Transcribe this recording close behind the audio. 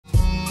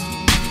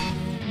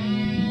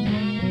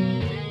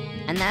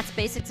that's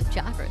basics of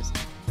chakras.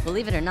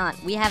 Believe it or not,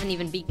 we haven't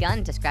even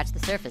begun to scratch the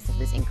surface of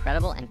this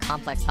incredible and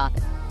complex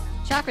topic.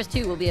 Chakras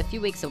 2 will be a few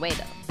weeks away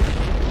though.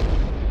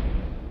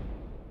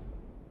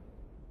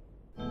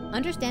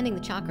 Understanding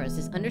the chakras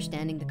is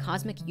understanding the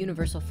cosmic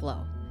universal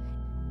flow.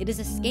 It is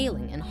a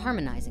scaling and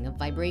harmonizing of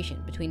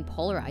vibration between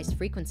polarized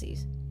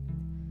frequencies.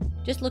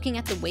 Just looking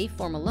at the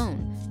waveform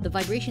alone, the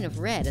vibration of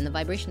red and the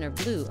vibration of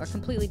blue are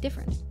completely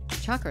different.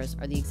 Chakras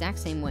are the exact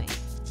same way.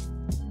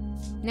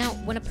 Now,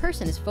 when a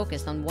person is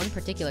focused on one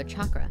particular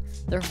chakra,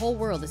 their whole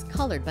world is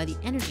colored by the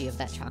energy of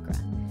that chakra.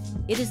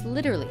 It is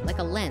literally like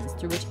a lens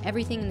through which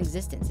everything in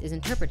existence is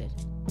interpreted.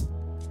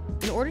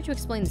 In order to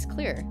explain this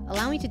clearer,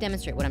 allow me to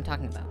demonstrate what I'm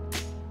talking about.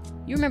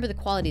 You remember the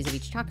qualities of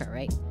each chakra,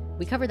 right?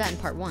 We covered that in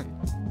part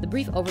 1. The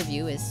brief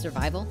overview is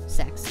survival,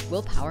 sex,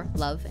 willpower,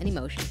 love, and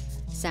emotion,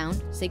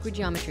 sound, sacred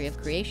geometry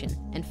of creation,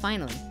 and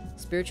finally,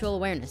 spiritual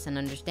awareness and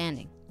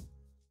understanding.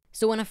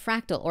 So when a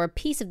fractal or a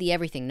piece of the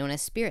everything known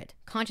as spirit,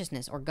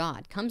 consciousness, or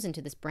God comes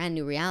into this brand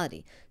new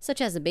reality,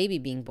 such as a baby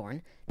being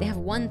born, they have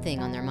one thing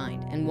on their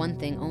mind and one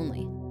thing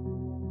only.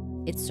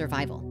 It's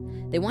survival.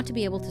 They want to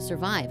be able to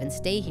survive and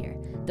stay here.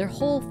 Their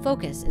whole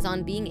focus is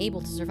on being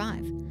able to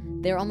survive.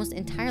 They're almost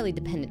entirely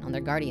dependent on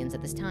their guardians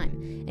at this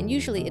time, and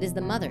usually it is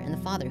the mother and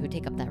the father who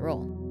take up that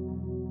role.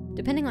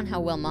 Depending on how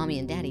well mommy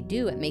and daddy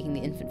do at making the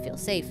infant feel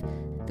safe,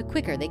 the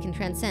quicker they can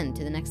transcend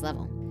to the next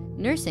level.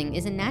 Nursing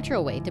is a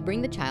natural way to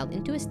bring the child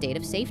into a state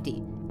of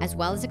safety, as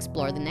well as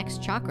explore the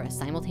next chakra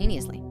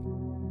simultaneously.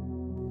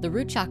 The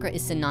root chakra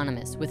is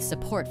synonymous with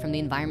support from the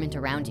environment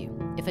around you.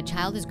 If a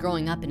child is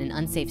growing up in an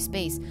unsafe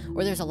space,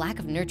 or there's a lack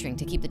of nurturing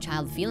to keep the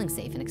child feeling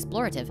safe and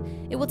explorative,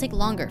 it will take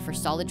longer for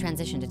solid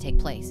transition to take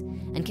place,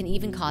 and can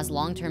even cause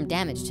long-term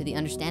damage to the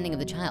understanding of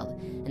the child,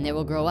 and they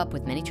will grow up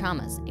with many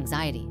traumas,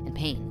 anxiety, and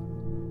pain.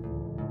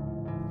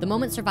 The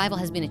moment survival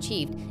has been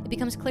achieved, it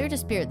becomes clear to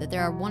spirit that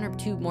there are 1 or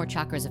 2 more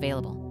chakras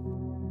available.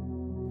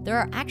 There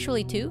are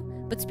actually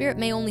 2, but spirit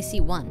may only see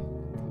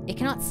 1. It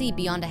cannot see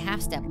beyond a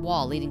half-step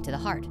wall leading to the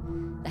heart.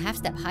 The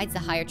half-step hides the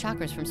higher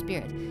chakras from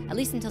spirit, at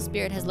least until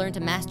spirit has learned to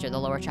master the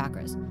lower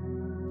chakras.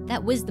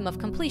 That wisdom of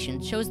completion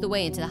shows the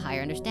way into the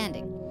higher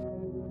understanding.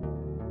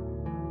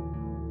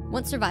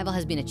 Once survival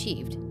has been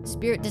achieved,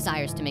 spirit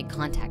desires to make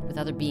contact with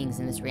other beings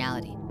in this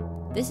reality.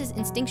 This is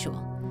instinctual.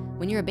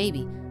 When you're a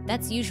baby,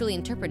 that's usually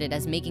interpreted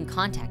as making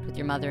contact with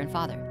your mother and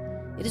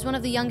father. It is one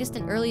of the youngest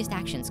and earliest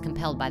actions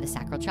compelled by the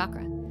sacral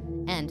chakra,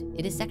 and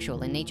it is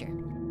sexual in nature.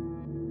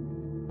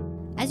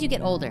 As you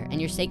get older and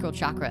your sacral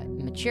chakra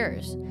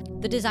matures,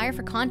 the desire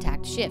for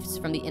contact shifts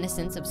from the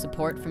innocence of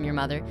support from your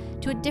mother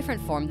to a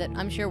different form that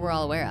I'm sure we're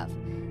all aware of.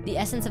 The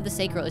essence of the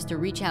sacral is to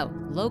reach out,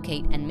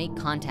 locate, and make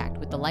contact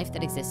with the life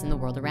that exists in the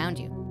world around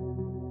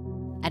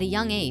you. At a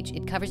young age,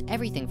 it covers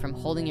everything from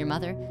holding your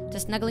mother to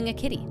snuggling a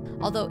kitty,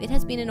 although it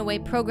has been in a way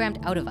programmed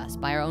out of us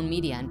by our own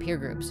media and peer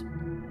groups.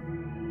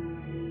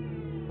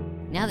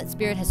 Now that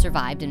spirit has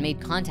survived and made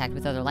contact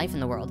with other life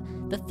in the world,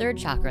 the 3rd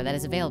chakra that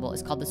is available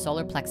is called the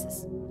solar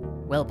plexus,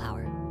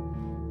 willpower.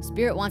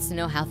 Spirit wants to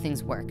know how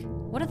things work.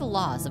 What are the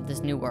laws of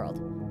this new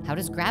world? How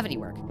does gravity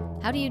work?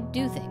 How do you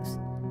do things?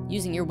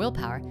 Using your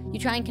willpower, you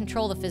try and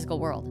control the physical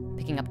world,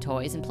 picking up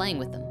toys and playing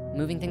with them,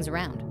 moving things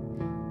around.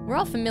 We're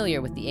all familiar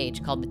with the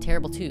age called the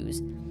terrible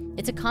twos.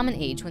 It's a common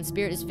age when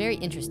spirit is very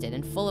interested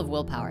and full of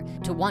willpower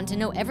to want to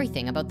know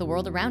everything about the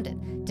world around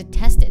it, to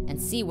test it and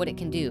see what it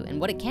can do and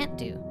what it can't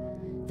do.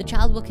 The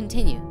child will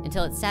continue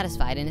until it's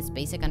satisfied in its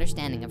basic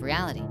understanding of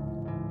reality.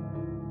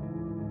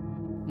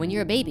 When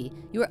you're a baby,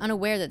 you are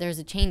unaware that there's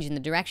a change in the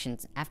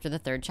directions after the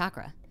 3rd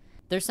chakra.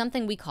 There's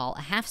something we call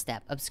a half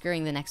step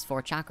obscuring the next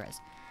 4 chakras.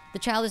 The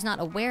child is not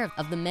aware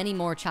of the many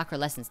more chakra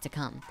lessons to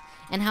come,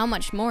 and how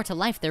much more to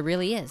life there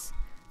really is.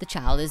 The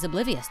child is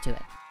oblivious to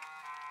it.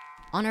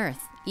 On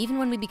Earth, even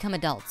when we become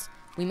adults,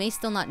 we may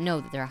still not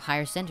know that there are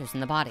higher centers in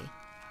the body.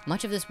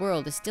 Much of this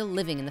world is still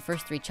living in the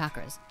first 3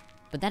 chakras,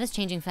 but that is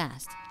changing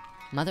fast.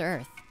 Mother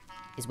Earth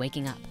is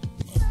waking up.